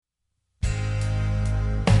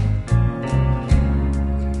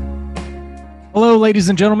ladies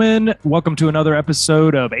and gentlemen. Welcome to another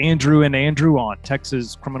episode of Andrew and Andrew on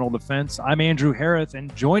Texas Criminal Defense. I'm Andrew Harris,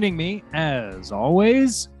 and joining me, as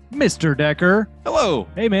always, Mr. Decker. Hello.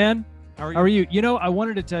 Hey, man. How are you? How are you? You know, I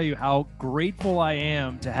wanted to tell you how grateful I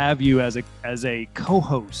am to have you as a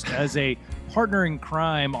co-host, as a partner in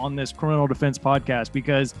crime on this criminal defense podcast,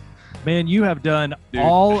 because, man, you have done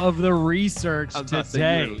all of the research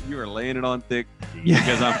today. You are laying it on thick Yeah.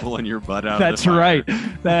 because I'm pulling your butt out. That's of the fire.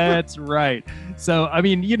 right. That's right. So, I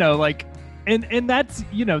mean, you know, like, and that's,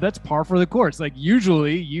 you know, that's par for the course. Like,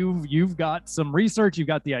 usually you've got some research, you've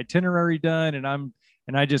got the itinerary done, and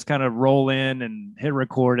I just kind of roll in and hit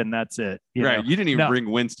record, and that's it. You know? You didn't even bring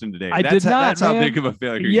Winston today. I did not. That's how man. big of a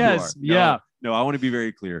failure Yes. you are. Yeah. No, I want to be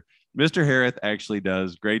very clear. Mr. Harris actually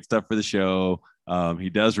does great stuff for the show. He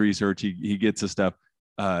does research. He gets his stuff.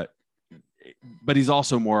 But he's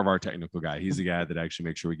also more of our technical guy. He's the guy that actually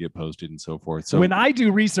makes sure we get posted and so forth. So when I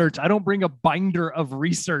do research, I don't bring a binder of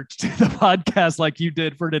research to the podcast like you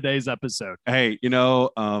did for today's episode. Hey, you know,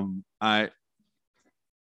 I'm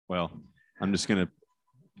just gonna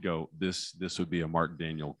go. This would be a Mark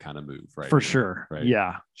Daniel kind of move, right? For here, sure. right?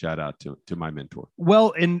 Yeah. Shout out to my mentor.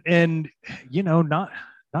 Well, and you know, not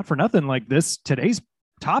for nothing, like today's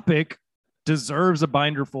topic deserves a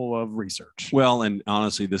binder full of research. Well, and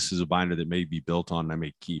honestly, this is a binder that may be built on. I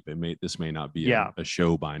may keep it. This may not be a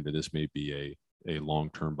show binder. This may be a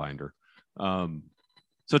long-term binder.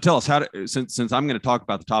 So tell us since I'm going to talk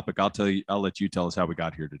about the topic, I'll let you tell us how we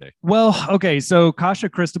got here today. Well, okay. So Kasha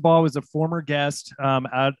Cristobal was a former guest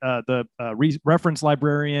at the reference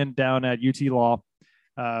librarian down at UT Law.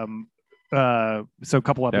 So a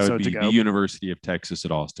couple episodes ago, the University of Texas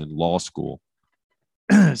at Austin Law School.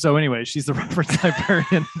 So anyway, she's the reference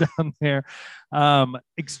librarian down there.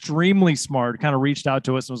 Extremely smart, kind of reached out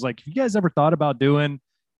to us and was like, have you guys ever thought about doing,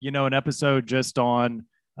 you know, an episode just on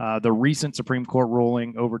the recent Supreme Court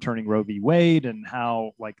ruling overturning Roe v. Wade and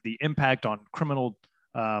how, like, the impact on criminal,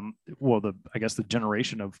 the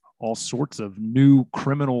generation of all sorts of new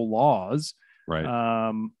criminal laws. Right.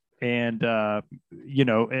 You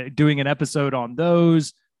know, doing an episode on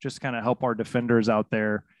those, just kind of help our defenders out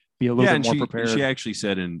there be a little bit more prepared. She actually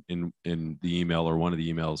said in the email, or one of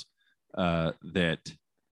the emails, that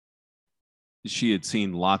she had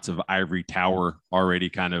seen lots of ivory tower already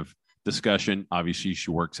kind of discussion. Obviously,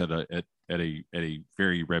 she works at a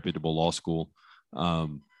very reputable law school,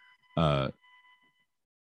 but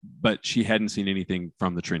she hadn't seen anything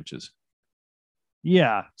from the trenches.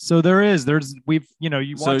 Yeah, so we've, you know,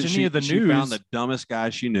 you watch any of the news. She found the dumbest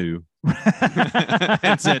guy she knew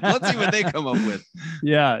and said, let's see what they come up with.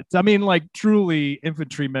 Yeah, I mean, like, truly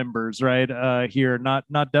infantry members, right? Here,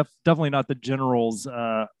 definitely not the generals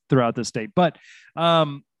throughout the state, but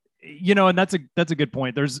you know, and that's a good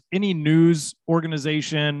point. There's any news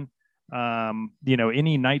organization, you know,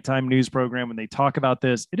 any nighttime news program, when they talk about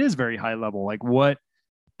this, it is very high level, like what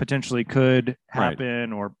potentially could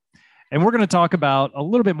happen, right. And we're going to talk about a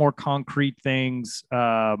little bit more concrete things.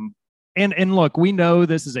 And look, we know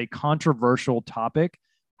this is a controversial topic.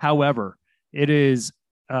 However, it is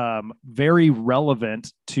very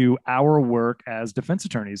relevant to our work as defense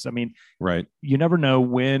attorneys. I mean, right. You never know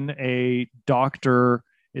when a doctor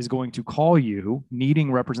is going to call you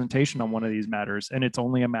needing representation on one of these matters, and it's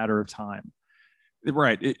only a matter of time.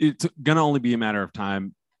 Right. It's going to only be a matter of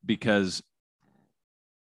time because,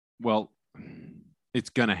 well, it's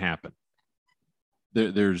going to happen.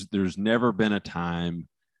 There's never been a time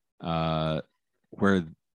where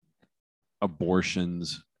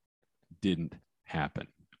abortions didn't happen.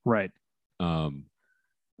 Right. And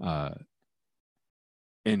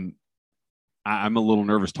I'm a little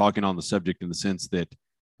nervous talking on the subject in the sense that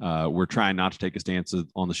we're trying not to take a stance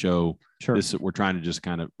on the show. Sure. We're trying to just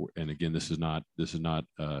kind of, and again, this is not.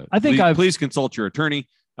 I think please consult your attorney.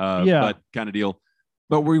 But kind of deal.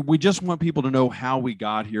 But we just want people to know how we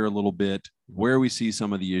got here a little bit, where we see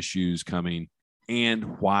some of the issues coming,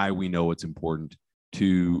 and why we know it's important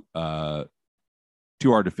to our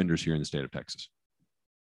defenders here in the state of Texas.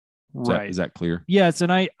 Is that clear? Yes,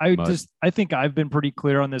 and I think I've been pretty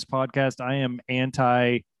clear on this podcast. I am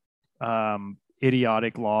anti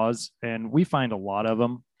idiotic laws, and we find a lot of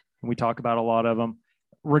them, and we talk about a lot of them.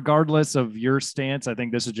 Regardless of your stance, I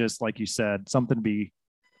think this is just, like you said, something to be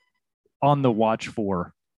on the watch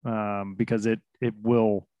for, because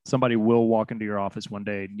somebody will walk into your office one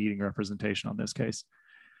day needing representation on this case.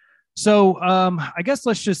 So I guess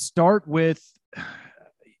let's just start with,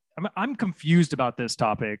 I'm confused about this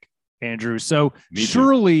topic, Andrew. So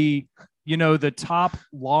surely, you know, the top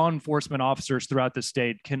law enforcement officers throughout the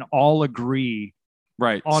state can all agree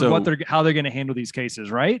right on how they're going to handle these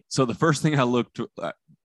cases, right? So the first thing I looked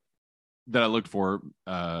that I looked for.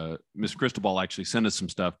 Miss Cristobal actually sent us some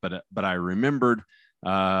stuff, but I remembered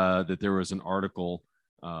that there was an article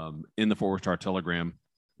in the Fort Worth Star Telegram,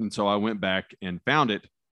 and so I went back and found it.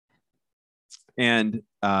 And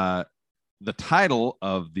the title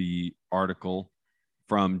of the article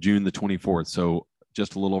from June the 24th, so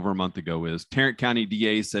just a little over a month ago, is Tarrant County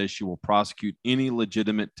DA says she will prosecute any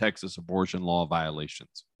legitimate Texas abortion law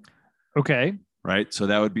violations. Okay. Right. So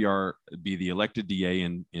that would be the elected DA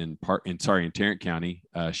in Tarrant County,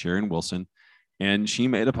 Sharon Wilson. And she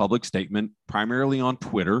made a public statement primarily on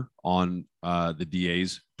Twitter, on the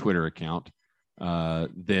DA's Twitter account,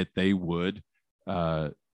 that they would,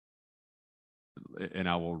 and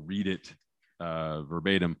I will read it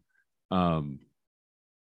verbatim.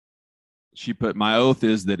 She put, "My oath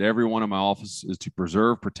is that every one of my office is to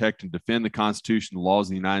preserve, protect, and defend the Constitution, the laws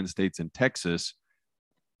of the United States and Texas,"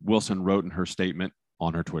 Wilson wrote in her statement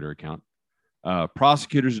on her Twitter account.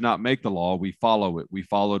 "Prosecutors do not make the law. We follow it. We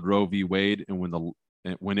followed Roe v. Wade and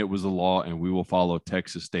when it was the law, and we will follow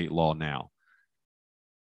Texas state law now."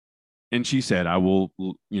 And she said, we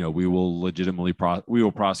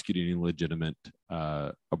will prosecute any legitimate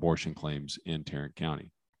abortion claims in Tarrant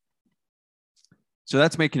County. So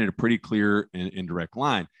that's making it a pretty clear and direct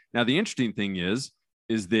line. Now, the interesting thing is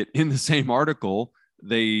that in the same article,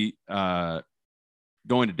 they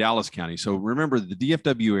go into Dallas County. So remember, the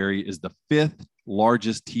DFW area is the 5th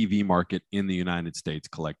largest TV market in the United States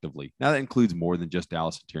collectively. Now, that includes more than just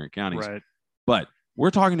Dallas and Tarrant counties. Right. But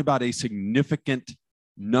we're talking about a significant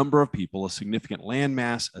number of people, a significant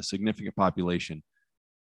landmass, a significant population.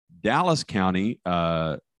 Dallas County,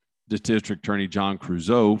 the District Attorney John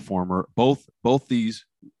Creuzot, both these,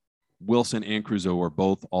 Wilson and Creuzot, are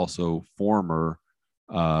both also former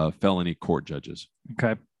felony court judges.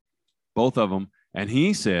 Okay. Both of them. And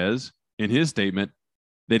he says in his statement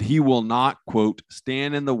that he will not, quote,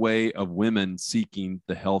 stand in the way of women seeking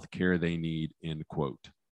the health care they need, end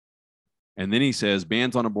quote. And then he says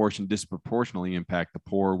bans on abortion disproportionately impact the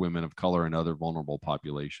poor, women of color, and other vulnerable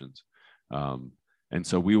populations. And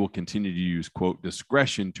so we will continue to use, quote,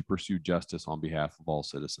 discretion to pursue justice on behalf of all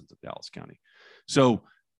citizens of Dallas County. So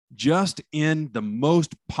just in the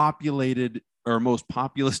most populated or most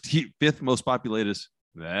populous, 5th most populous,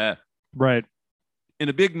 right, in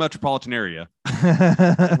a big metropolitan area,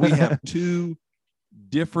 we have two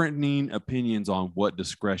differing opinions on what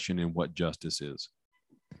discretion and what justice is.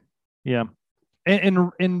 Yeah. And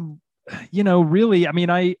really, I mean,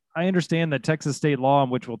 I understand that Texas state law,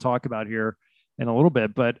 which we'll talk about here in a little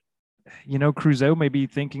bit, but, Creuzot may be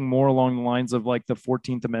thinking more along the lines of like the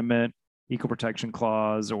 14th Amendment, Equal Protection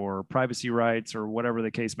Clause, or privacy rights, or whatever the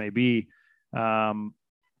case may be.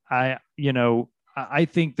 I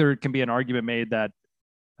think there can be an argument made that,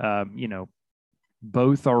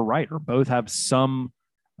 both are right, or both have some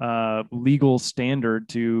legal standard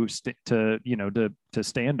to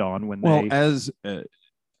stand on when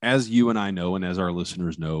as you and I know, and as our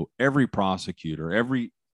listeners know, every prosecutor,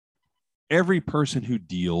 every person who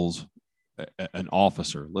deals, an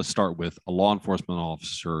officer, let's start with a law enforcement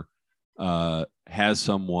officer, has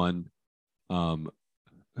someone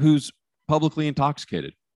who's publicly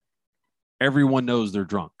intoxicated. Everyone knows they're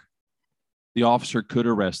drunk. The officer could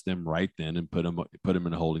arrest them right then and put them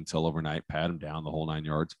in a holding cell overnight, pat them down the whole 9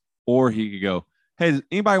 yards, or he could go, "Hey, does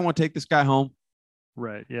anybody want to take this guy home?"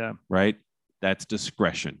 Right. Yeah. Right. That's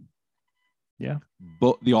discretion. Yeah.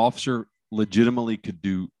 But the officer legitimately could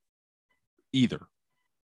do either.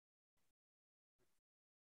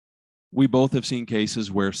 We both have seen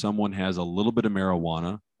cases where someone has a little bit of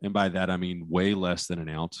marijuana, and by that I mean way less than an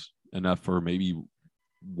ounce, enough for maybe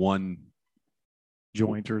one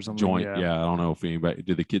joint or something. Joint. Yeah. I don't know if anybody,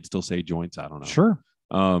 do the kids still say joints? I don't know. Sure.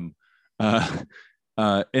 And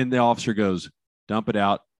the officer goes, "Dump it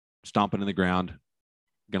out, stomp it in the ground.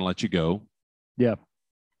 Gonna let you go." Yeah.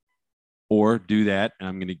 Or do that, and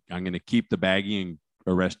I'm gonna keep the baggie and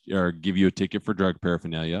arrest or give you a ticket for drug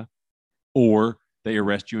paraphernalia. Or they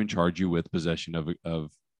arrest you and charge you with possession of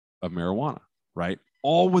marijuana. Right.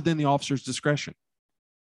 All within the officer's discretion.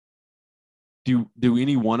 Do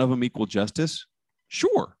any one of them equal justice?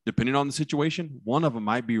 Sure. Depending on the situation, one of them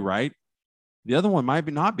might be right. The other one might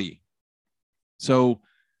not be. So,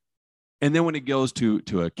 and then when it goes to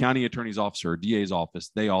a county attorney's office or a DA's office,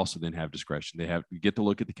 they also then have discretion. They get to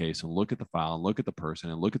look at the case and look at the file and look at the person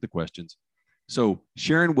and look at the questions. So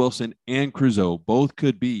Sharon Wilson and Creuzot both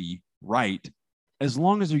could be right as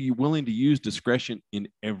long as you're willing to use discretion in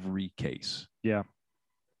every case. Yeah.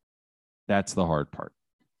 That's the hard part.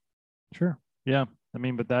 Sure. Yeah. I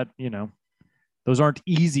mean, but that, those aren't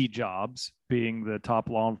easy jobs, being the top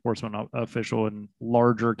law enforcement official in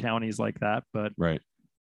larger counties like that. But right.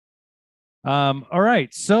 All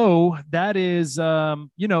right. So that is,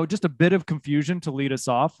 just a bit of confusion to lead us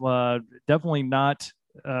off. Definitely not,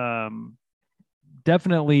 um,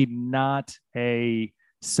 definitely not a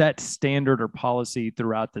set standard or policy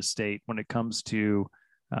throughout the state when it comes to,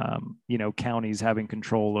 counties having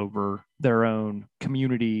control over their own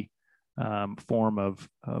community form of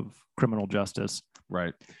criminal justice.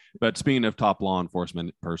 Right. But speaking of top law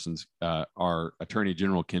enforcement persons, our Attorney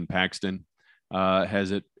General Ken Paxton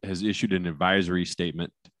has issued an advisory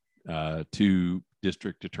statement to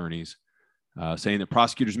district attorneys saying that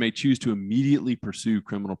prosecutors may choose to immediately pursue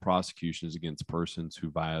criminal prosecutions against persons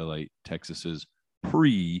who violate Texas's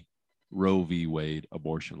pre-Roe v. Wade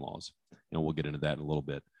abortion laws. And we'll get into that in a little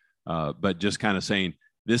bit. But just kind of saying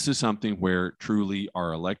this is something where truly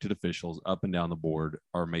our elected officials up and down the board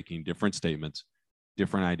are making different statements,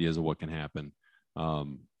 different ideas of what can happen.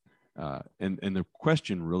 And the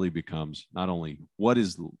question really becomes not only what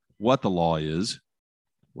the law is,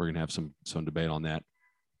 we're going to have some debate on that,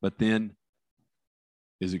 but then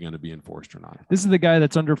is it going to be enforced or not? This is the guy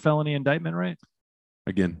that's under felony indictment, right?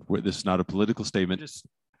 Again, this is not a political statement. Just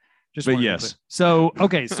but yes. So,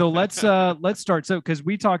 okay. So let's start. So, cause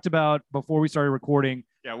we talked about before we started recording.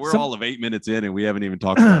 Yeah. We're all of 8 minutes in and we haven't even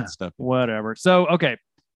talked about stuff. Whatever. So, okay.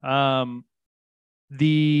 So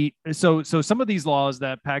some of these laws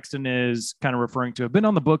that Paxton is kind of referring to have been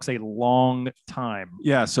on the books a long time.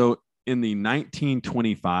 Yeah. So in the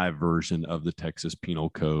 1925 version of the Texas Penal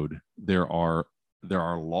Code, there are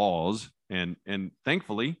laws, and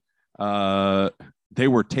thankfully, they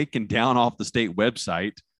were taken down off the state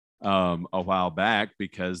website a while back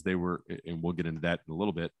because they were, and we'll get into that in a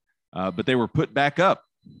little bit, but they were put back up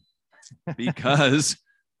because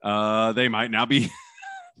they might now be.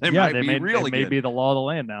 They may be the law of the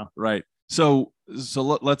land now. Right. So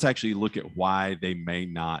let's actually look at why they may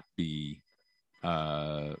not be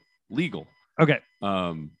legal. Okay.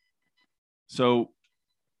 So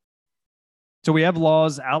we have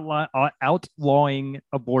laws outlawing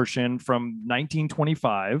abortion from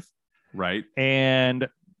 1925. Right. And,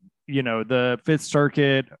 the Fifth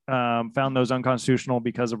Circuit found those unconstitutional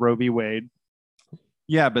because of Roe v. Wade.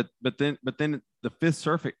 Yeah. But then the Fifth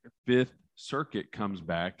Circuit comes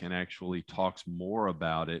back and actually talks more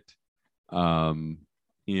about it again,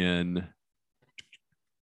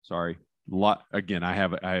 I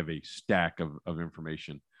have a stack of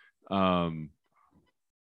information. The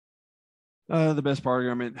best part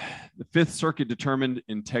argument, the Fifth Circuit determined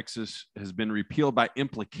in Texas has been repealed by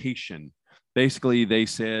implication. Basically, they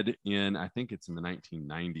said I think it's in the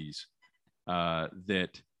 1990s,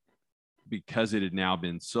 that because it had now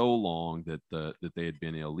been so long that they had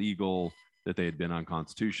been illegal, that they had been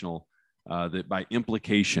unconstitutional, that by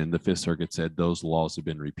implication, the Fifth Circuit said those laws have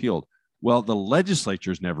been repealed. Well, the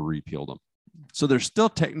legislatures never repealed them. So they're still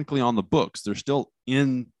technically on the books. They're still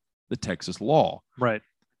in the Texas law. Right.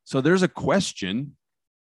 So there's a question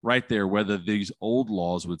right there whether these old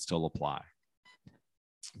laws would still apply.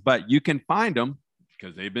 But you can find them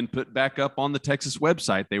because they've been put back up on the Texas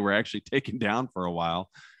website. They were actually taken down for a while.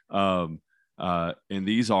 And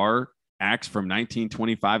these are acts from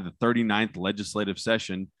 1925, the 39th legislative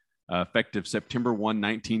session, effective September 1,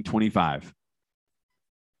 1925.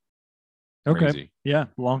 Okay. Crazy. Yeah.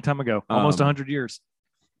 A long time ago, almost 100 years.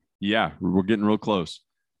 Yeah. We're getting real close.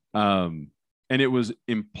 And it was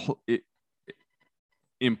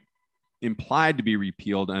implied to be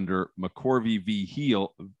repealed under McCorvey v.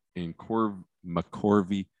 Hill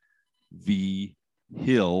McCorvey v.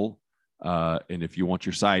 Hill. And if you want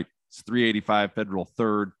your site, it's 385 Federal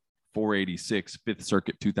 3rd, 486 Fifth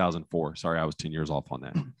Circuit, 2004. Sorry, I was 10 years off on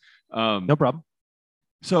that. No problem.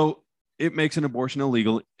 So it makes an abortion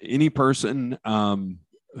illegal. Any person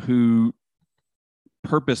who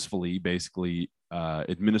purposefully basically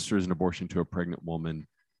administers an abortion to a pregnant woman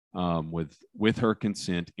with her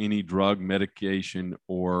consent, any drug, medication,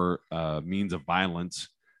 or means of violence,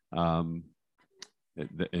 and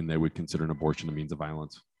they would consider an abortion a means of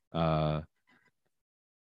violence,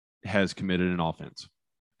 has committed an offense.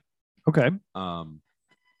 Okay.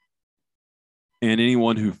 And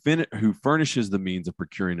anyone who furnishes the means of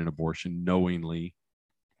procuring an abortion knowingly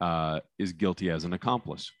is guilty as an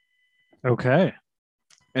accomplice. Okay.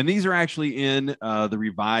 And these are actually in the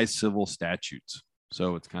revised civil statutes.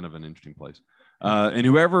 So it's kind of an interesting place. And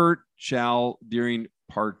whoever shall, during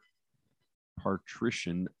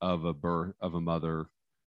partition of a mother,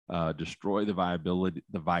 destroy the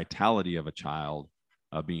vitality of a child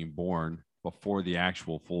being born before the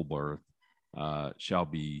actual full birth, shall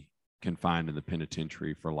be confined in the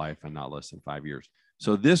penitentiary for life and not less than 5 years.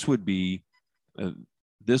 So this would be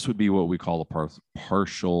this would be what we call a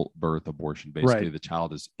partial birth abortion. Basically, Right. the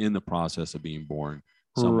child is in the process of being born.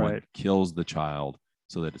 Someone Right. kills the child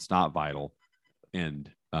so that it's not vital.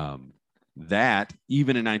 And that,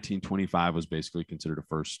 even in 1925, was basically considered a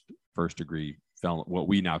first degree felon, what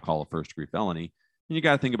we now call a first degree felony. And you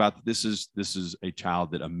got to think about this is a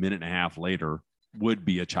child that a minute and a half later would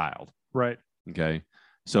be a child. Right. Okay.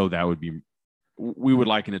 So that would be, we would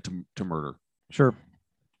liken it to murder. Sure.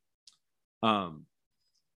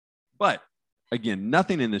 But again,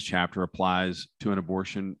 nothing in this chapter applies to an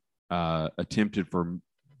abortion attempted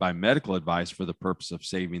by medical advice for the purpose of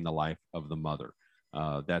saving the life of the mother.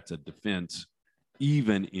 That's a defense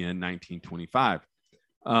even in 1925.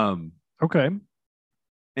 Okay.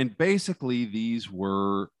 And basically these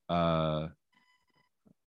were, I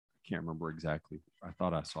can't remember exactly. I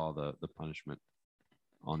thought I saw the punishment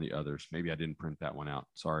on the others. Maybe I didn't print that one out.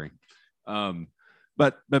 Sorry.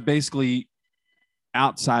 But basically,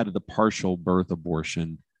 outside of the partial birth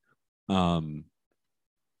abortion, they're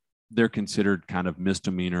considered kind of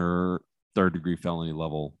misdemeanor, third degree felony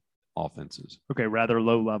level offenses. Okay. Rather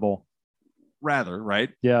low level. Rather,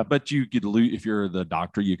 right? Yeah. But you could lose, if you're the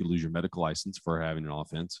doctor, you could lose your medical license for having an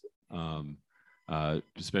offense.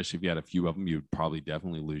 Especially if you had a few of them, you'd probably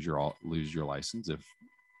definitely lose your license if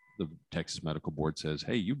the Texas Medical Board says,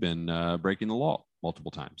 "Hey, you've been breaking the law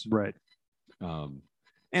multiple times." Right.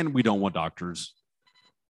 And we don't want doctors.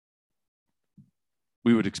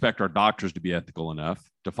 We would expect our doctors to be ethical enough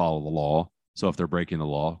to follow the law. So if they're breaking the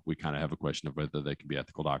law, we kind of have a question of whether they can be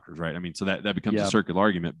ethical doctors, right? I mean, so that becomes a circular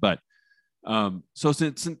argument. But so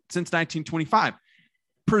since 1925,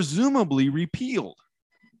 presumably repealed,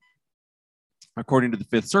 according to the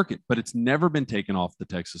Fifth Circuit, but it's never been taken off the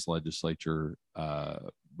Texas legislature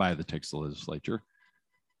by the Texas legislature.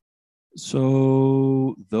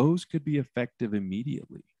 So those could be effective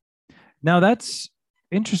immediately. Now that's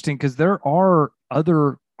interesting because there are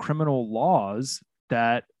other criminal laws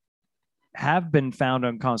that have been found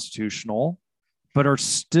unconstitutional, but are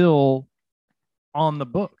still on the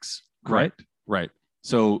books. Correct? Right.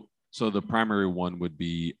 So the primary one would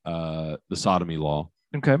be the sodomy law.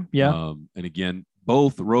 Okay. Yeah. And again,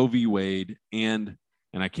 both Roe v. Wade and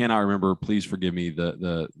I cannot remember. Please forgive me.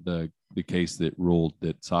 The case that ruled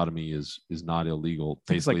that sodomy is not illegal.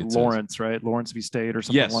 It's like Lawrence, right? Lawrence v. State or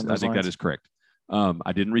something. Yes, along those I think lines. that is correct.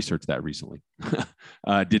 I didn't research that recently.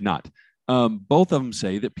 Did not. Both of them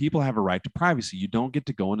say that people have a right to privacy. You don't get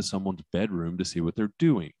to go into someone's bedroom to see what they're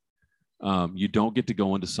doing. You don't get to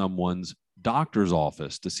go into someone's doctor's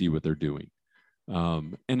office to see what they're doing.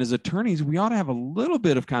 And as attorneys, we ought to have a little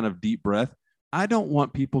bit of kind of deep breath. I don't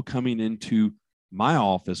want people coming into my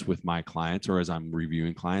office with my clients or as I'm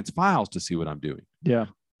reviewing clients' files to see what I'm doing. Yeah.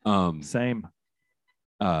 Same.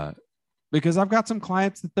 Because I've got some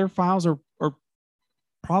clients that their files are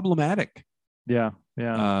problematic. Yeah.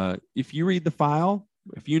 Yeah. If you read the file,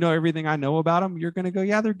 if you know everything I know about them, you're going to go,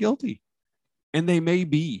 yeah, they're guilty. And they may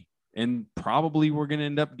be. And probably we're going to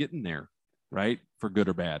end up getting there, right? For good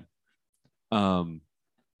or bad.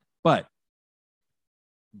 But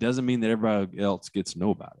doesn't mean that everybody else gets to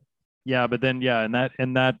know about it. Yeah, but then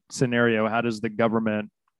in that scenario, how does the government?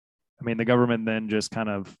 I mean, the government then just kind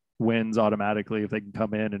of wins automatically if they can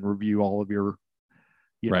come in and review all of your,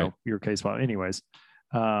 your case file. Anyways,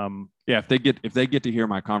 if they get to hear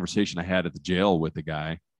my conversation I had at the jail with the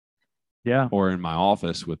guy, yeah, or in my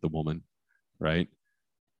office with the woman, right,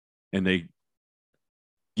 and they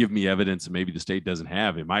give me evidence that maybe the state doesn't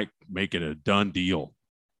have, it might make it a done deal.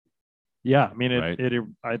 Yeah, I mean, I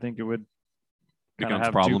think it would kind of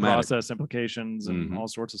have due process implications and all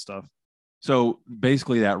sorts of stuff. So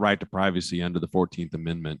basically, that right to privacy under the 14th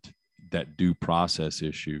Amendment, that due process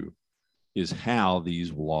issue, is how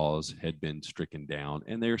these laws had been stricken down,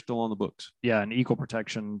 and they are still on the books. Yeah, and equal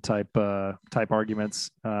protection type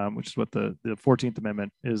arguments, which is what the 14th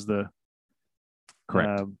Amendment is, the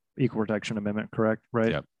correct equal protection amendment, correct?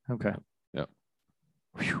 Right. Yep. Okay. Yep.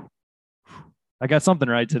 Whew. I got something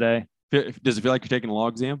right today. Does it feel like you're taking a law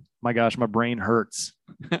exam? My gosh, my brain hurts.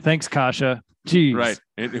 Thanks, Kasha. Jeez. Right.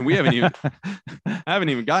 And we haven't even I haven't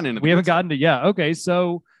even gotten into Okay.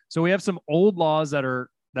 So we have some old laws that are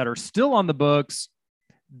still on the books.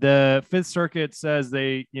 The Fifth Circuit says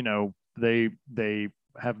they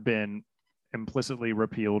have been implicitly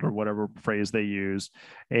repealed, or whatever phrase they use.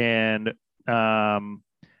 And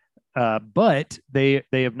but they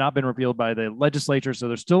have not been repealed by the legislature, so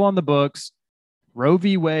they're still on the books. Roe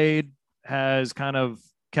v. Wade has kind of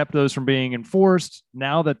kept those from being enforced.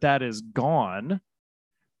 Now that is gone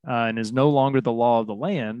and is no longer the law of the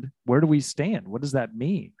land, where do we stand? What does that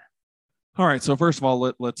mean? All right. So first of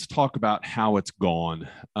all, let's talk about how it's gone.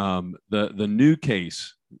 The new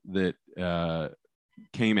case that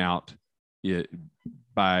came out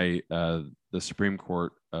by the Supreme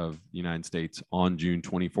Court of the United States on June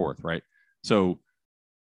 24th, right? So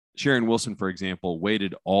Sharon Wilson, for example,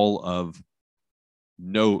 waited didn't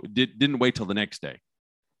wait till the next day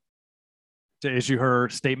to issue her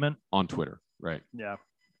statement on Twitter, right? Yeah,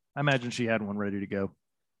 I imagine she had one ready to go.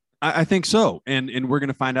 I think so, and we're going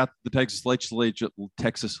to find out the Texas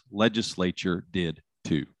legislature did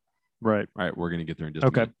too. Right. We're going to get there in just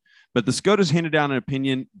a minute. But the SCOTUS handed down an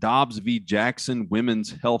opinion, Dobbs v. Jackson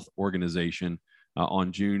Women's Health Organization,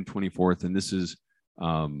 on June 24th, and this is, if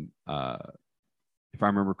I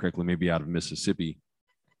remember correctly, maybe out of Mississippi.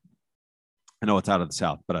 I know it's out of the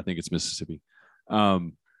South, but I think it's Mississippi,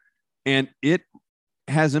 and it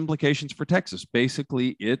has implications for Texas.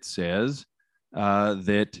 Basically, it says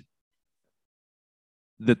that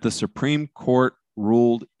the Supreme Court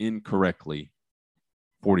ruled incorrectly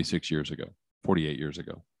 48 years ago.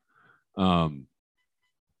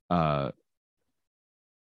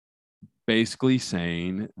 Basically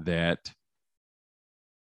saying that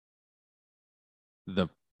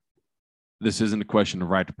this isn't a question of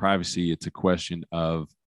right to privacy. It's a question of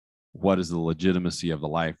what is the legitimacy of the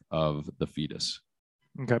life of the fetus.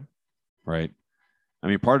 Okay. Right. I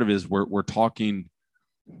mean, part of it is we're kind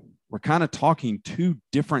of talking two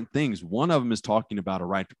different things. One of them is talking about a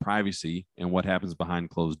right to privacy and what happens behind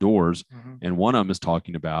closed doors. Mm-hmm. And one of them is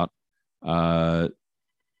talking about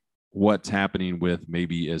what's happening with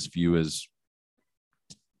maybe as few as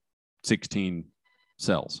 16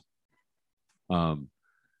 cells.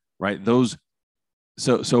 Right. Those.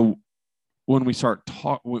 So when you start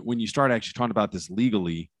actually talking about this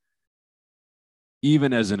legally,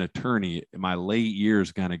 even as an attorney, my late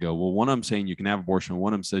ears kind of go, well, one of them saying you can have abortion,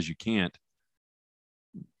 one of them says you can't.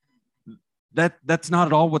 That's not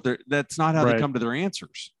at all that's not how they come to their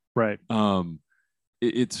answers. Right.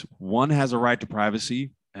 It's one has a right to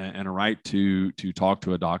privacy and a right to talk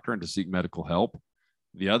to a doctor and to seek medical help.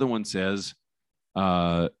 The other one says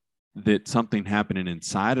that something happening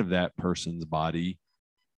inside of that person's body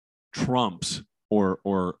trumps or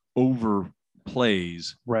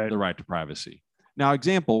overplays the right to privacy. Now,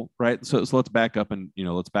 example, right? So let's back up and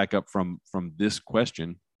let's back up from this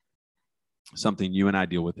question. Something you and I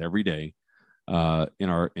deal with every day in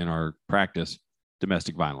our practice: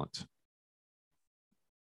 domestic violence.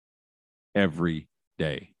 Every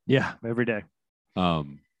day. Yeah, every day.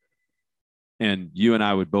 And you and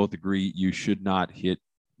I would both agree you should not hit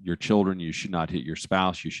your children, you should not hit your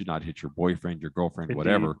spouse, you should not hit your boyfriend, your girlfriend,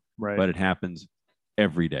 whatever. Right. But it happens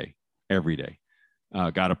every day. Every day.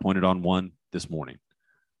 Got appointed on one this morning.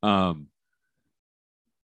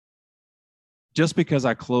 Just because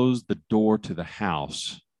I close the door to the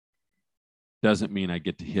house doesn't mean I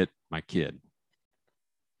get to hit my kid.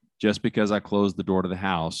 Just because I close the door to the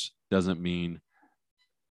house doesn't mean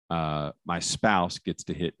my spouse gets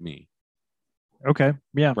to hit me. Okay.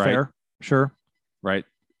 Yeah. Right? Fair. Sure. Right.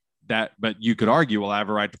 But you could argue, well, I have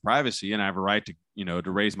a right to privacy and I have a right to,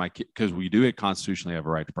 to raise my kid, because we do constitutionally have a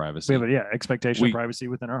right to privacy. We have expectation of privacy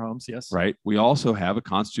within our homes. Yes. Right. We also have a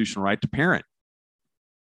constitutional right to parent.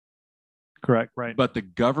 Correct. Right. But the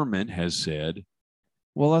government has said,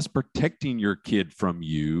 well, us protecting your kid from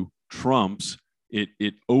you trumps it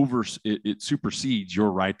supersedes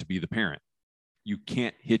your right to be the parent. You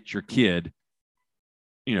can't hit your kid,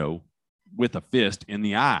 with a fist in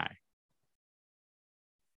the eye.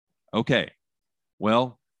 Okay.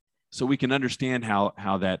 Well, so we can understand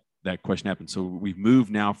how that question happened. So we've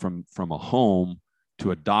moved now from a home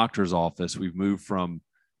to a doctor's office. We've moved from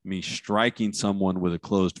me striking someone with a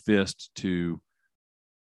closed fist to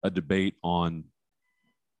a debate on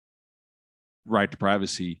right to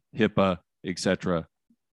privacy, HIPAA, etc.,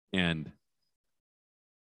 and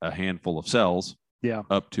a handful of cells. Yeah.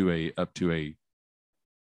 Up to a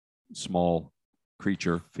small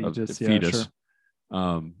creature, fetus. Sure.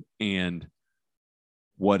 And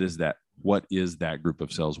what is that? What is that group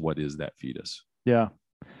of cells? What is that fetus? Yeah.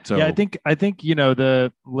 So yeah, I think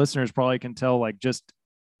the listeners probably can tell like just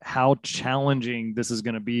how challenging this is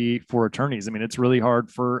going to be for attorneys. I mean, it's really hard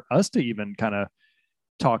for us to even kind of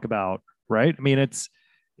talk about, right? I mean, it's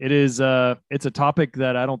a topic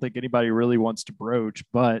that I don't think anybody really wants to broach,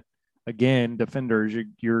 but again, defenders,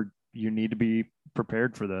 you need to be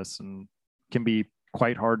prepared for this, and can be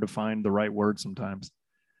quite hard to find the right word sometimes.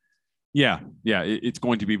 Yeah. It's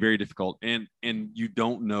going to be very difficult, and you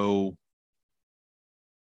don't know,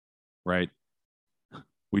 right?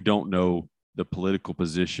 We don't know the political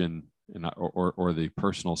position or the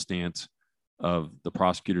personal stance of the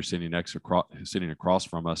prosecutor sitting across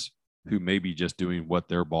from us who may be just doing what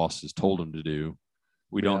their boss has told them to do.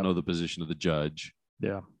 We don't know the position of the judge.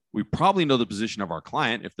 Yeah. We probably know the position of our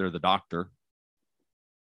client if they're the doctor.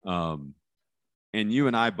 And you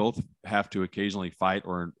and I both have to occasionally fight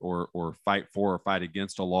or fight for or fight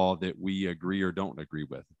against a law that we agree or don't agree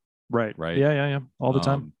with. Right. Right. Yeah. All the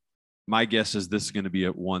time. My guess is this is going to be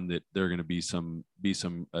one that there are going to be some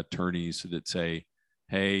attorneys that say,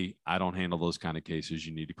 hey, I don't handle those kind of cases.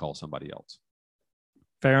 You need to call somebody else.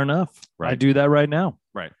 Fair enough. Right. I do that right now.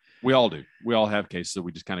 Right. We all do. We all have cases that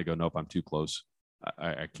we just kind of go, nope, I'm too close.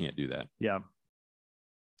 I can't do that. Yeah.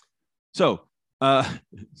 So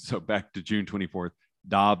back to June 24th,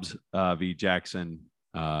 Dobbs v. Jackson.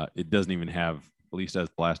 It doesn't even have, at least as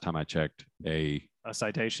the last time I checked, a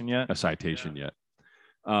citation yet. Yet.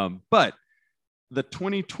 But the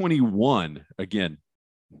 2021, again,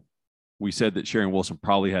 we said that Sharon Wilson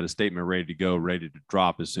probably had a statement ready to go, ready to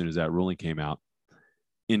drop as soon as that ruling came out.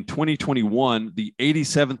 In 2021, the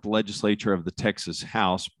 87th legislature of the Texas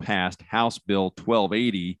House passed House Bill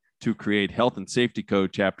 1280 to create Health and Safety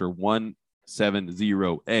Code Chapter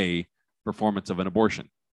 170A, Performance of an Abortion.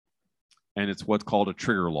 And it's what's called a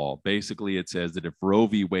trigger law. Basically, it says that if Roe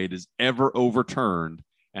v. Wade is ever overturned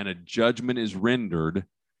and a judgment is rendered,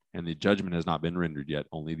 and the judgment has not been rendered yet,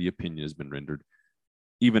 only the opinion has been rendered.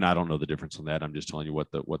 Even I don't know the difference on that. I'm just telling you what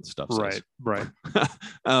the stuff says. Right.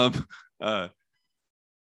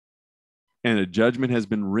 And a judgment has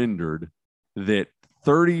been rendered that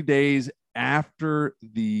 30 days after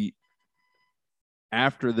the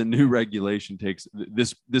new regulation takes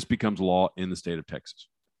this becomes law in the state of Texas.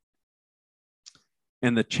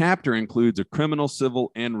 And the chapter includes a criminal,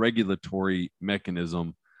 civil, and regulatory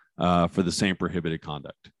mechanism for the same prohibited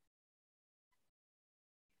conduct.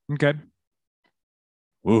 Okay.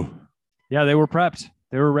 Ooh. Yeah, they were prepped.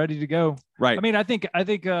 They were ready to go. Right. I mean, I think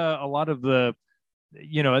a lot of the,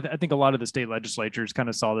 I think a lot of the state legislatures kind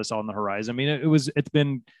of saw this on the horizon. I mean, it's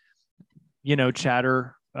been,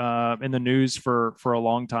 chatter in the news for a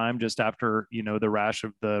long time, just after, the rash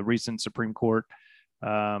of the recent Supreme Court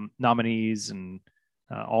nominees and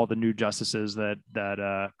all the new justices that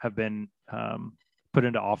have been put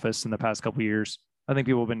into office in the past couple of years. I think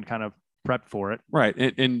people have been kind of prepped for it. Right.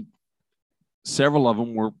 And several of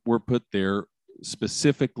them were put there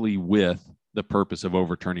specifically with the purpose of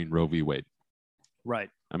overturning Roe v. Wade. Right.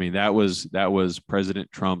 I mean, that was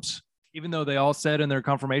President Trump's. Even though they all said in their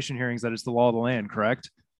confirmation hearings that it's the law of the land,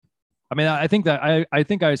 correct? I mean, I think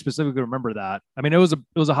I specifically remember that. I mean, it was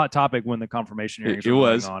a hot topic when the confirmation hearings were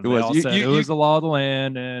going on. It was the law of the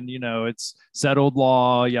land, and it's settled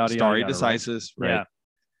law. Yada stare yada. decisis, right?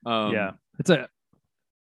 Yeah. It's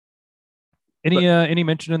any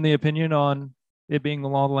mention in the opinion on it being the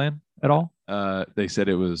law of the land at all? They said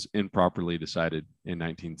it was improperly decided in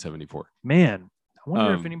 1974. Man, I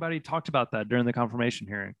wonder if anybody talked about that during the confirmation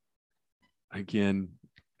hearing. Again,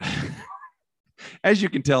 as you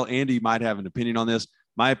can tell, Andy might have an opinion on this.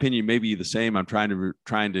 My opinion may be the same. I'm trying to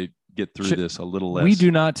get through this a little less. We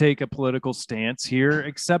do not take a political stance here,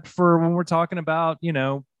 except for when we're talking about,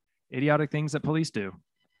 idiotic things that police do,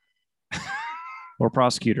 or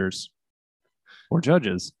prosecutors, or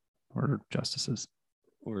judges, or justices,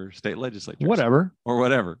 or state legislatures, whatever.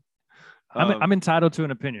 I'm entitled to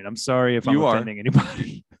an opinion. I'm sorry if I'm offending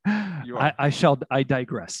anybody. I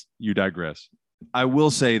digress. You digress. I will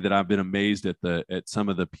say that I've been amazed at some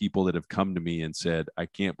of the people that have come to me and said, I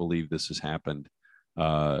can't believe this has happened.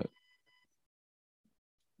 That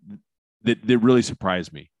really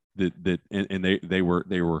surprised me. And they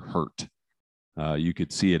were hurt. You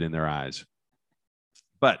could see it in their eyes.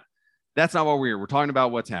 But that's not what we're here. We're talking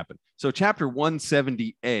about what's happened. So Chapter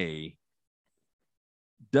 170A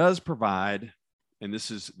does provide, and this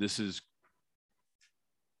is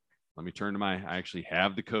let me turn to I actually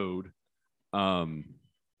have the code. Where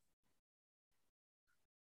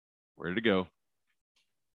did it go?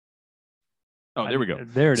 Oh, there we go.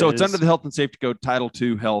 There it is. So it's under the Health and Safety Code, Title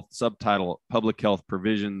II, Health, Subtitle, Public Health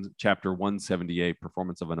Provisions, Chapter 178,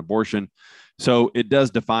 Performance of an Abortion. So it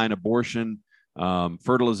does define abortion,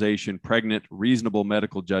 fertilization, pregnant, reasonable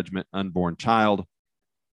medical judgment, unborn child.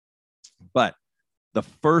 But the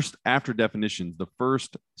first, after definitions, the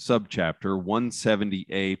first subchapter,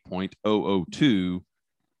 170A.002,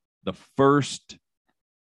 the first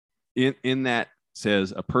in that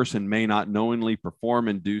says a person may not knowingly perform,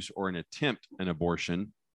 induce, or attempt an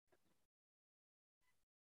abortion.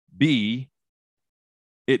 B,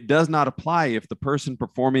 it does not apply if the person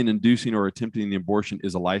performing, inducing, or attempting the abortion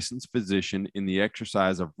is a licensed physician in the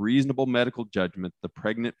exercise of reasonable medical judgment. The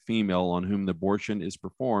pregnant female on whom the abortion is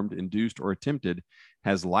performed, induced, or attempted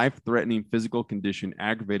has life-threatening physical condition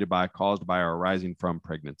aggravated by, caused by, or arising from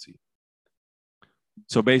pregnancy.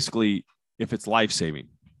 So basically, if it's life-saving.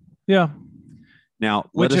 Yeah. Now,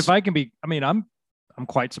 which if I can be, I mean, I'm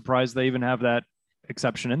quite surprised they even have that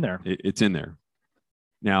exception in there. It's in there.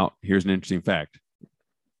 Now, here's an interesting fact.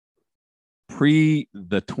 Pre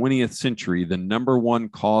the 20th century, the number one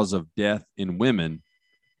cause of death in women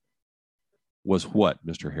was what,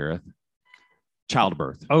 Mr. Harris?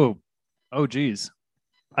 Childbirth. Oh, geez.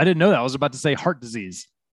 I didn't know that. I was about to say heart disease.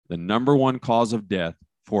 The number one cause of death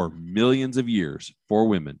for millions of years for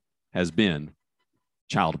women has been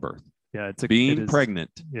childbirth. Yeah, being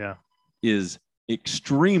pregnant. Yeah, is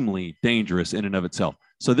extremely dangerous in and of itself.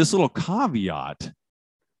 So this little caveat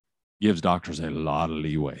gives doctors a lot of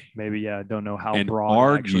leeway. Maybe, yeah, I don't know how and broad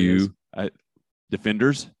argue,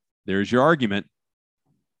 defenders, there's your argument.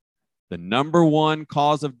 The number one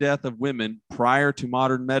cause of death of women prior to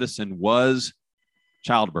modern medicine was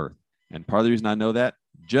childbirth. And part of the reason I know that,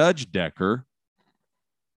 Judge Decker,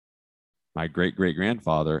 my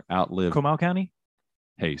great-great-grandfather, outlived Comal County?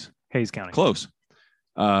 Hayes County. Close.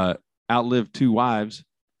 Outlived 2 wives,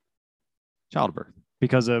 childbirth.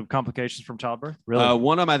 Because of complications from childbirth? Really?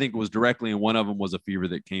 One of them I think was directly, and one of them was a fever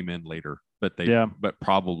that came in later, but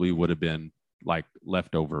probably would have been like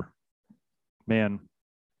leftover. Man,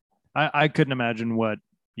 I couldn't imagine what,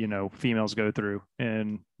 females go through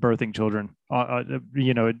in birthing children.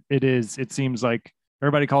 It seems like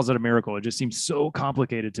everybody calls it a miracle. It just seems so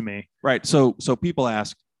complicated to me. Right. So people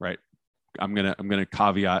ask, right. I'm going to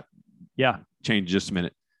caveat. Yeah. Change just a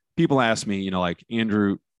minute. People ask me, like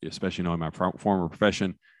Andrew, especially knowing my former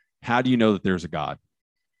profession, how do you know that there's a God?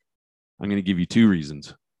 I'm going to give you 2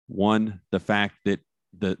 reasons. One, the fact that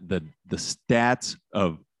the stats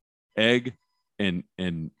of egg and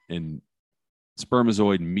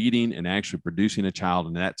spermatozoid meeting and actually producing a child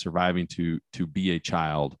and that surviving to be a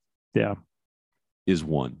child, is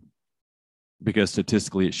 1. Because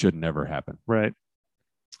statistically, it should never happen. Right.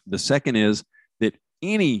 The second is that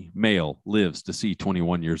any male lives to see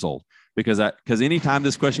 21 years old. Because anytime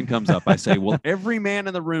this question comes up, I say, well, every man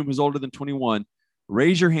in the room who's older than 21,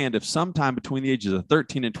 raise your hand if sometime between the ages of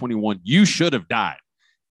 13 and 21, you should have died.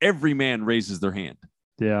 Every man raises their hand.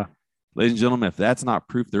 Yeah. Ladies and gentlemen, if that's not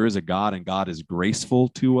proof there is a God and God is graceful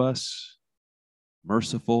to us,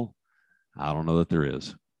 merciful, I don't know that there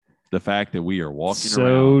is. The fact that we are walking around.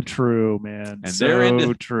 So true, man. And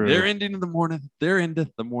so true. They're ending the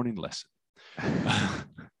morning lesson.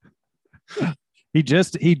 He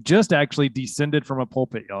just actually descended from a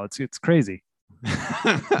pulpit, y'all. It's crazy.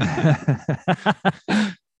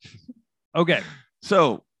 Okay.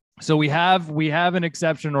 So we have an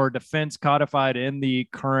exception or defense codified in the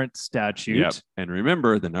current statute. Yep. And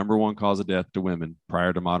remember, the number one cause of death to women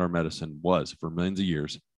prior to modern medicine was, for millions of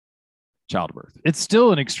years, childbirth. It's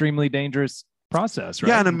still an extremely dangerous process, right?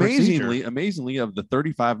 Yeah, and amazingly, of the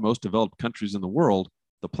 35 most developed countries in the world,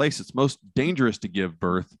 the place that's most dangerous to give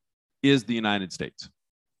birth is the United States.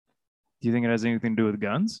 Do you think it has anything to do with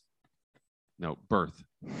guns? No, birth.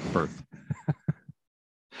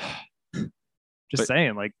 Just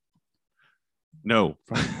saying, like. No.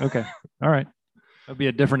 Okay. All right. That'll be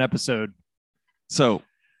a different episode. So,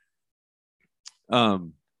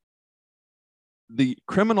 the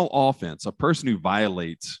criminal offense, a person who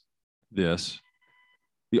violates this,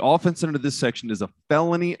 the offense under this section is a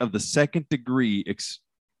felony of the second degree.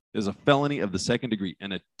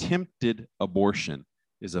 An attempted abortion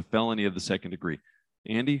is a felony of the second degree.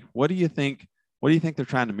 Andy, what do you think? What do you think they're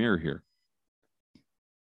trying to mirror here?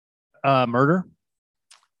 Murder.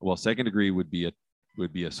 Well, second degree would be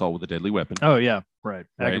assault with a deadly weapon. Oh yeah, right.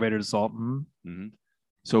 Aggravated assault. Mm-hmm. Mm-hmm.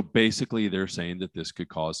 So basically, they're saying that this could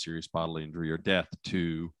cause serious bodily injury or death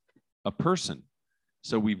to a person.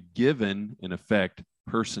 So we've given, in effect,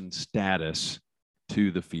 person status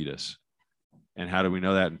to the fetus. And how do we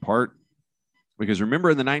know that? In part, because remember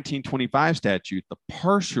in the 1925 statute, the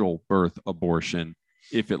partial birth abortion,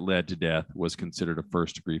 if it led to death, was considered a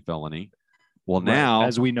first-degree felony. Well, now,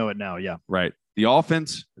 as we know it now, yeah. Right. The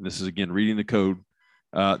offense, and this is again reading the code,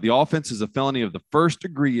 the offense is a felony of the first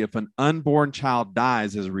degree if an unborn child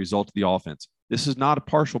dies as a result of the offense. This is not a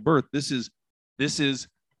partial birth. This is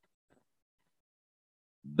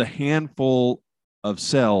the handful of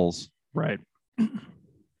cells, right,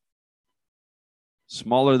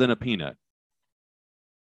 smaller than a peanut,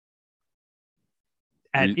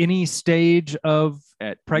 at any stage of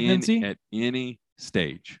pregnancy. At any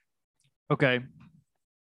stage. Okay.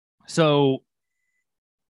 So,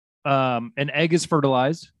 an egg is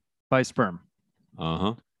fertilized by sperm.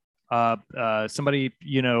 Somebody,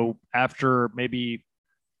 after maybe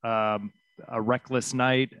a reckless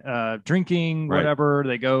night drinking, right, whatever,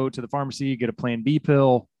 they go to the pharmacy, get a Plan B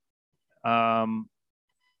pill.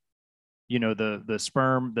 the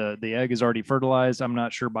sperm, the egg is already fertilized. I'm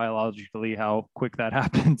not sure biologically how quick that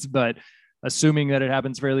happens, but assuming that it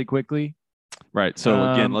happens fairly quickly. Right.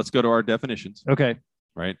 So again, let's go to our definitions. Okay.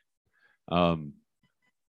 Right.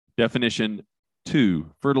 Definition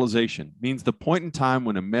 2, fertilization means the point in time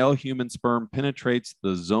when a male human sperm penetrates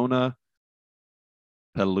the zona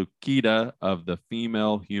pellucida of the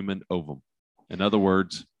female human ovum. In other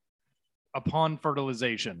words, upon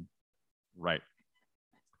fertilization. Right.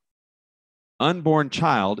 Unborn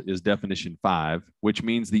child is definition 5, which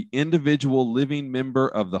means the individual living member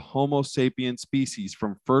of the Homo sapien species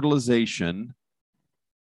from fertilization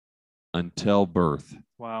until birth.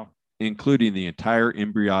 Wow. Including the entire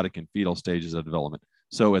embryonic and fetal stages of development.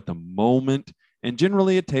 So at the moment, and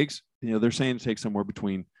generally it takes, they're saying it takes somewhere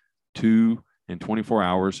between 2 and 24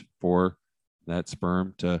 hours for that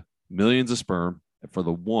sperm to millions of sperm for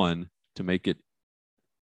the one to make it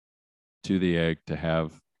to the egg to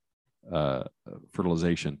have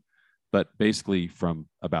fertilization. But basically from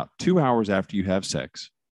about 2 hours after you have sex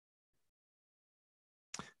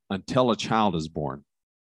until a child is born.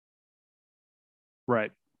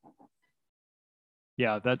 Right.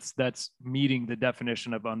 Yeah, that's meeting the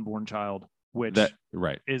definition of unborn child, which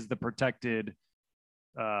is the protected,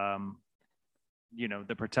 the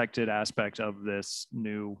protected aspect of this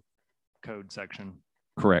new code section.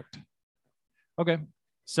 Correct. Okay.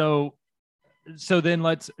 So then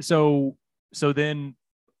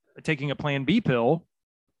taking a Plan B pill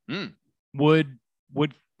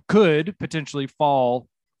could potentially fall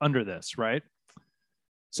under this, right?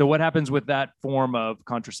 So what happens with that form of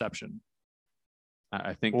contraception?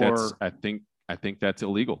 I think that's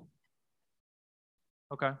illegal.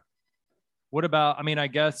 Okay. What about, I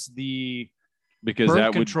guess because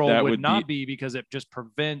birth control would not be because it just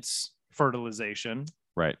prevents fertilization.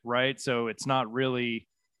 Right. Right. So it's not really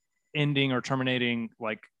ending or terminating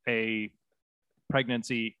like a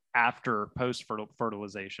pregnancy after post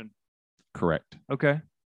fertilization. Correct. Okay.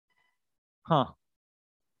 Huh.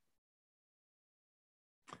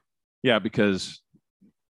 Yeah, because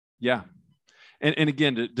And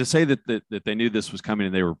again, to say that they knew this was coming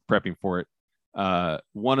and they were prepping for it,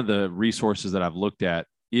 one of the resources that I've looked at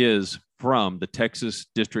is from the Texas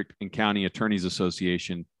District and County Attorneys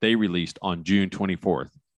Association. They released on June 24th,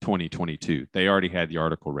 2022. They already had the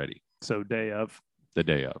article ready. So the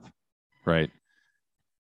day of, right?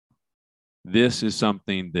 This is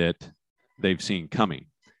something that they've seen coming.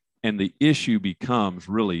 And the issue becomes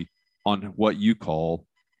really on what you call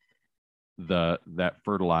that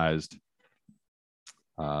fertilized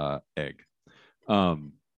egg.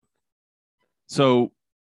 So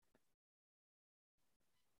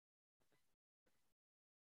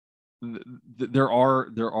there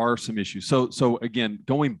are some issues. So again,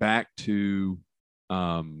 going back to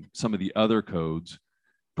some of the other codes,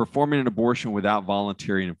 performing an abortion without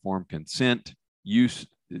voluntary and informed consent, these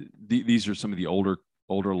are some of the older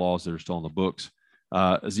laws that are still in the books.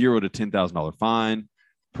 A $0 to $10,000 fine,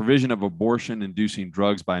 provision of abortion inducing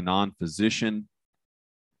drugs by a non-physician,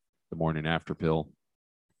 the morning after pill,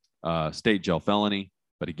 state jail felony,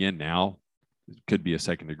 but again, now it could be a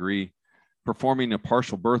second degree. Performing a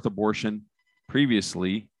partial birth abortion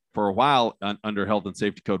previously, for a while under Health and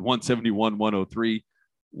Safety Code 171-103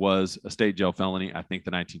 was a state jail felony. I think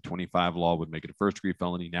the 1925 law would make it a first degree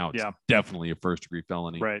felony. Now it's definitely a first degree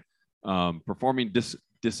felony. Right. Performing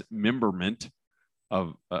dismemberment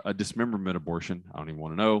of a dismemberment abortion. I don't even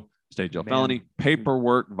want to know. State jail felony.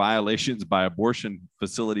 Paperwork violations by abortion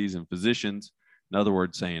facilities and physicians. In other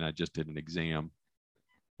words, saying I just did an exam.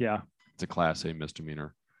 Yeah. It's a class A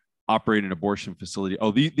misdemeanor. Operating an abortion facility.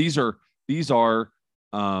 Oh, these are the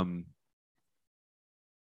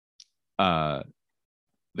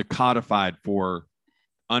codified for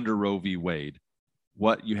under Roe v. Wade,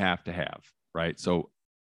 what you have to have, right? So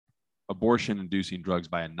abortion inducing drugs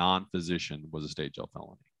by a non-physician was a state jail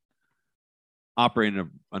felony. Operating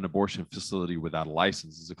an abortion facility without a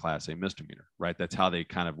license is a class A misdemeanor, right? That's how they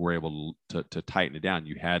kind of were able to tighten it down.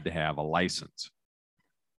 You had to have a license.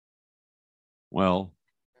 Well,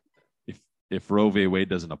 if Roe v. Wade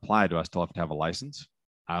doesn't apply, do I still have to have a license?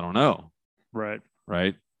 I don't know. Right.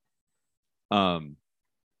 Right.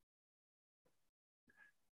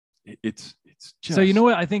 It's just... So you know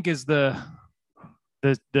what I think is the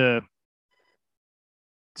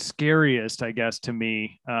scariest, I guess, to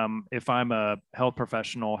me, if I'm a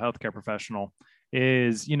healthcare professional,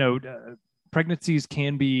 is, pregnancies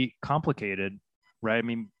can be complicated, right? I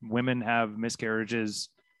mean, women have miscarriages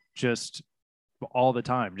just all the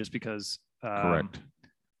time, just because. Correct.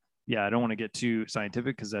 Yeah, I don't want to get too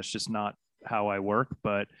scientific because that's just not how I work.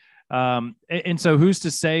 But and so who's to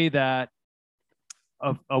say that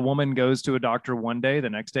a woman goes to a doctor one day, the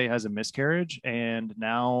next day has a miscarriage, and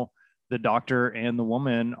now the doctor and the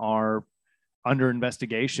woman are under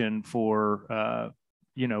investigation for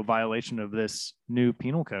violation of this new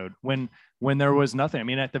penal code when there was nothing. I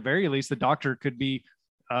mean, at the very least, the doctor could be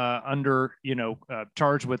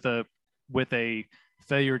charged with a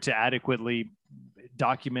failure to adequately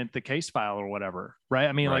document the case file or whatever, right?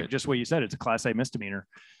 I mean, Right. like just what you said, it's a Class A misdemeanor.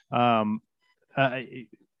 We're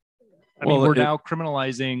now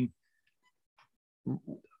criminalizing.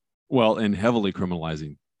 Well, and heavily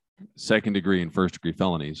criminalizing second degree and first degree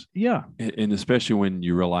felonies. Yeah. And especially when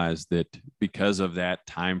you realize that because of that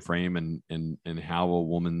time frame and how a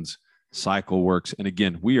woman's cycle works. And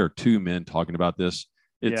again, we are two men talking about this.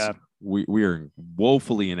 We are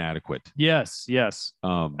woefully inadequate. Yes.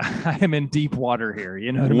 I am in deep water here.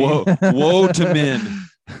 You know what I mean? Woe to men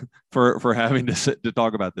for having to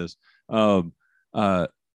talk about this.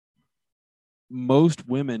 Most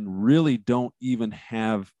women really don't even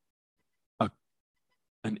have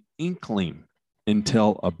an inkling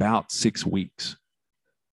until about 6 weeks.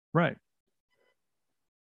 Right.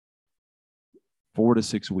 4 to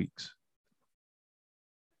 6 weeks.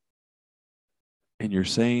 And you're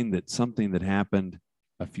saying that something that happened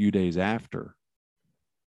a few days after.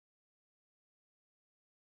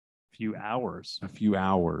 A few hours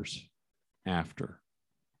after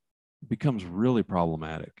becomes really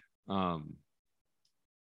problematic. And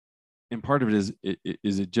part of it is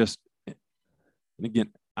it just, and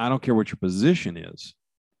again, I don't care what your position is.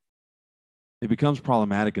 It becomes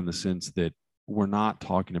problematic in the sense that we're not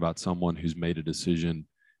talking about someone who's made a decision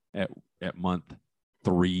at month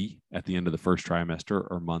 3 at the end of the first trimester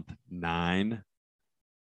or month 9,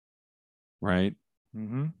 right?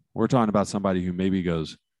 Mm-hmm. We're talking about somebody who maybe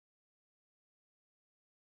goes,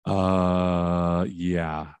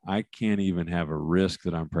 yeah, I can't even have a risk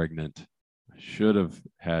that I'm pregnant. I should have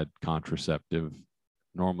had contraceptive.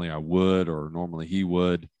 Normally I would, or normally he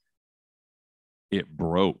would. It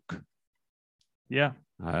broke. Yeah.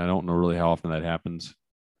 I don't know really how often that happens,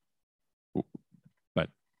 but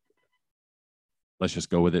let's just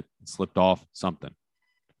go with it. It slipped off something.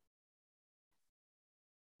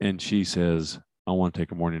 And she says, I want to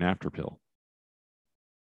take a morning after pill.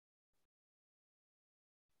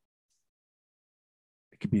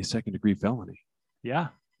 It could be a second degree felony. Yeah.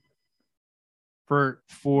 For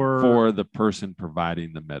the person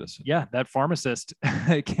providing the medicine. Yeah, that pharmacist.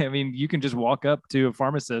 I mean, you can just walk up to a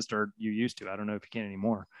pharmacist, or you used to, I don't know if you can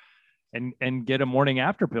anymore, and get a morning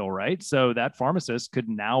after pill, right? So that pharmacist could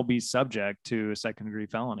now be subject to a second degree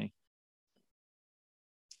felony.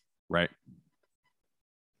 Right.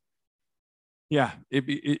 Yeah,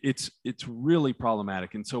 it's really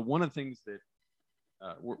problematic. And so one of the things that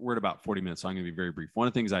we're at about 40 minutes, so I'm going to be very brief. One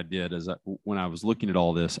of the things I did is when I was looking at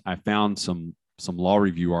all this, I found some law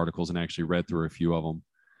review articles and actually read through a few of them.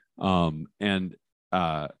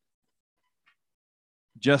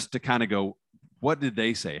 Just to kind of go, what did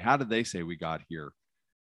they say? How did they say we got here?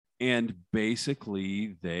 And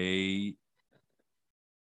basically they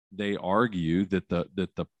argue that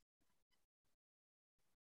the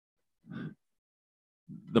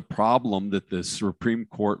problem that the Supreme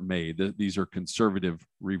Court made, these are conservative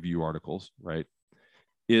review articles, right,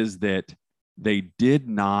 is that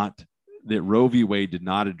that Roe v. Wade did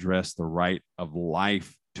not address the right of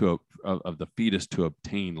life of the fetus to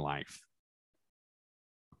obtain life.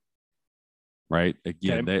 Right.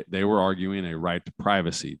 Again, okay. they were arguing a right to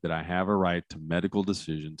privacy, that I have a right to medical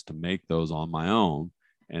decisions to make those on my own.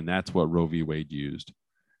 And that's what Roe v. Wade used.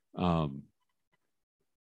 Now,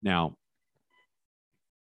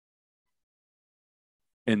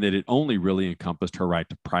 and that it only really encompassed her right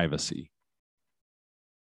to privacy.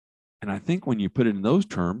 And I think when you put it in those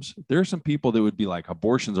terms, there are some people that would be like,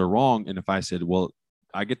 abortions are wrong. And if I said, well,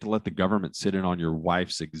 I get to let the government sit in on your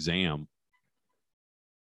wife's exam,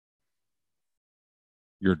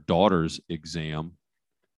 your daughter's exam,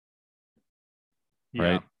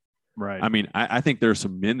 right? Right. I mean, I think there are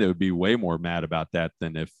some men that would be way more mad about that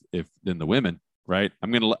than than the women, right?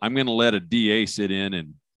 I'm gonna let a DA sit in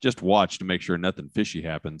and just watch to make sure nothing fishy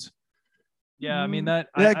happens. Yeah, I mean that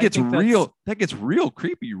gets real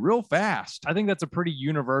creepy real fast. I think that's a pretty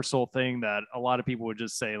universal thing that a lot of people would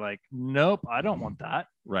just say, like, nope, I don't want that.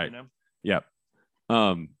 Right. You know? Yep.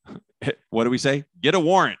 What do we say? Get a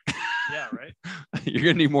warrant. Yeah, right. You're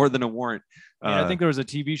gonna need more than a warrant. I think there was a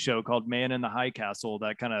TV show called Man in the High Castle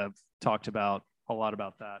that kind of talked about a lot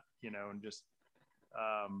about that, and just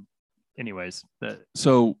anyways.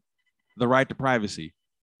 So the right to privacy.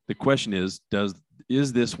 The question is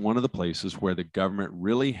this one of the places where the government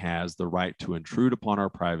really has the right to intrude upon our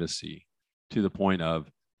privacy to the point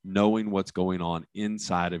of knowing what's going on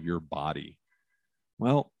inside of your body.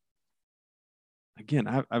 Well,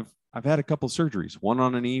 again, I've had a couple of surgeries, one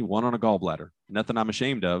on a knee, one on a gallbladder. Nothing I'm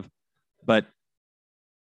ashamed of, but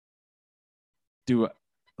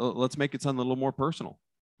let's make it something a little more personal,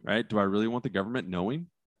 right? Do I really want the government knowing?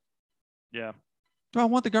 Yeah. Do I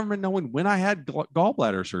want the government knowing when I had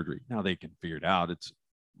gallbladder surgery? Now they can figure it out.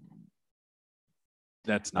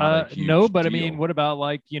 That's not a huge no, but deal. I mean, what about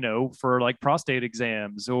like, for like prostate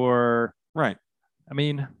exams or right? I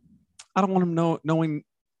mean, I don't want them knowing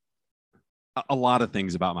a lot of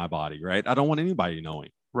things about my body, right? I don't want anybody knowing.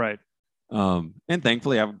 Right. And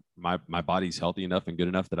thankfully, my body's healthy enough and good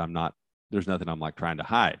enough that there's nothing I'm like trying to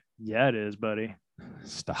hide. Yeah, it is, buddy.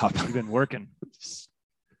 Stop. You've been working.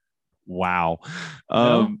 Wow.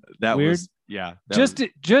 That weird. was, yeah.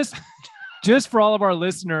 Just for all of our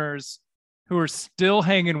listeners who are still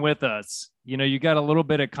hanging with us, you got a little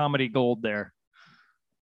bit of comedy gold there.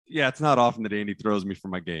 Yeah, it's not often that Andy throws me for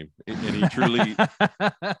my game, and he truly.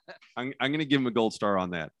 I'm going to give him a gold star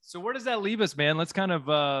on that. So where does that leave us, man? Let's kind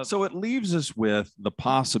of. So it leaves us with the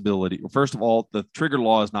possibility. First of all, the trigger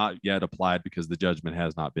law is not yet applied because the judgment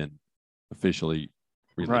has not been officially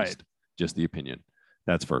released. Right. Just the opinion.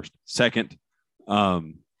 That's first. Second,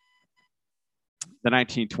 the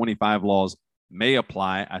 1925 laws may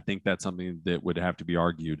apply. I think that's something that would have to be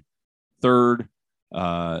argued. Third,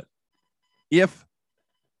 if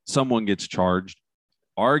someone gets charged,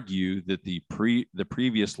 argue that the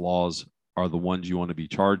previous laws are the ones you want to be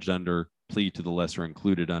charged under, plead to the lesser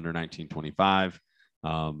included under 1925.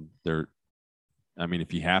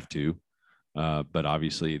 If you have to, but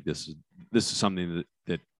obviously this is something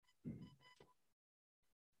that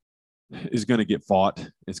is going to get fought.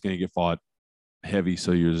 It's going to get fought heavy,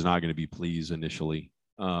 so there's not going to be pleas initially.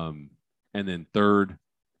 And then third,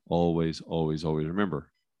 always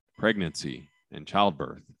remember, pregnancy and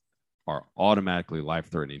childbirth are automatically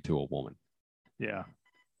life-threatening to a woman. Yeah.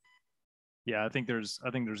 I think there's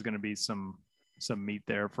going to be some meat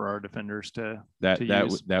there for our defenders to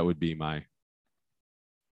use. That would be my.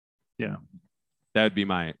 Yeah. That would be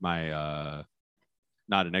my not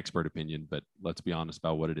an expert opinion, but let's be honest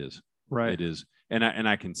about what it is. Right. It is. And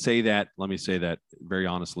I can say that, let me say that very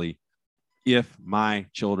honestly, if my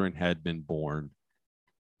children had been born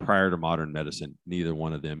prior to modern medicine, neither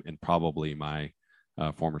one of them, and probably my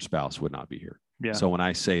former spouse, would not be here. Yeah. So when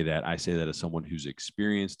I say that as someone who's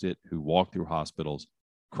experienced it, who walked through hospitals,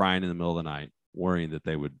 crying in the middle of the night, worrying that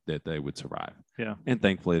they would survive. Yeah. And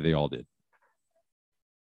thankfully they all did.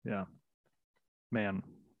 Yeah. Man.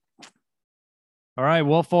 All right.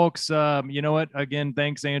 Well, folks, you know what? Again,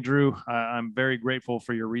 thanks, Andrew. I'm very grateful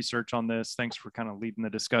for your research on this. Thanks for kind of leading the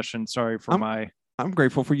discussion. Sorry for I'm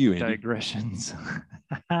grateful for you, Andy. Digressions.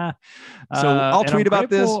 So I'll tweet about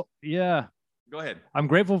this. Yeah. Go ahead. I'm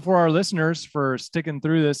grateful for our listeners for sticking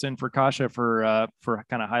through this, and for Kasha for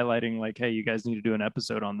kind of highlighting like, hey, you guys need to do an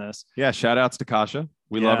episode on this. Yeah. Shout outs to Kasha.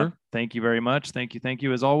 We love her. Thank you very much. Thank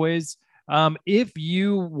you as always. If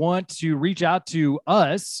you want to reach out to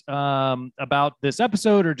us about this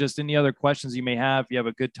episode or just any other questions you may have, if you have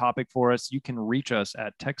a good topic for us, you can reach us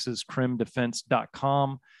at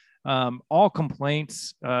texascrimdefense.com. All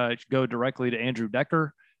complaints go directly to Andrew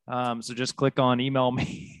Decker. So just click on email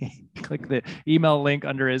me, click the email link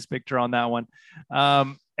under his picture on that one.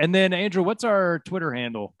 And then Andrew, what's our Twitter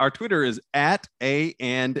handle? Our Twitter is at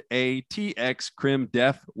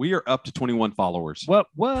 @ATXCrimDef. We are up to 21 followers. What?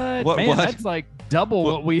 Man, that's like double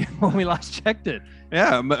what we when we last checked it.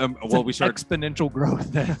 Yeah. Well, we started exponential growth.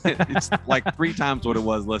 It's like 3 times what it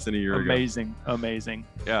was less than a year ago. Amazing.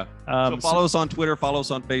 Yeah. So follow us on Twitter, follow us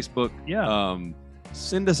on Facebook. Yeah.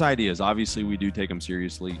 Send us ideas. Obviously, we do take them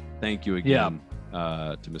seriously. Thank you again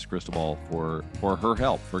to Miss Cristobal for her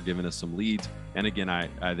help, for giving us some leads. And again,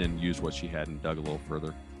 I then used what she had and dug a little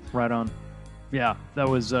further. Right on. Yeah, that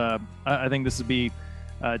was, I think this would be,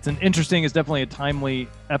 it's definitely a timely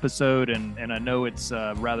episode. And I know it's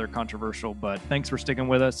rather controversial, but thanks for sticking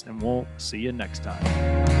with us, and we'll see you next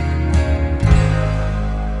time.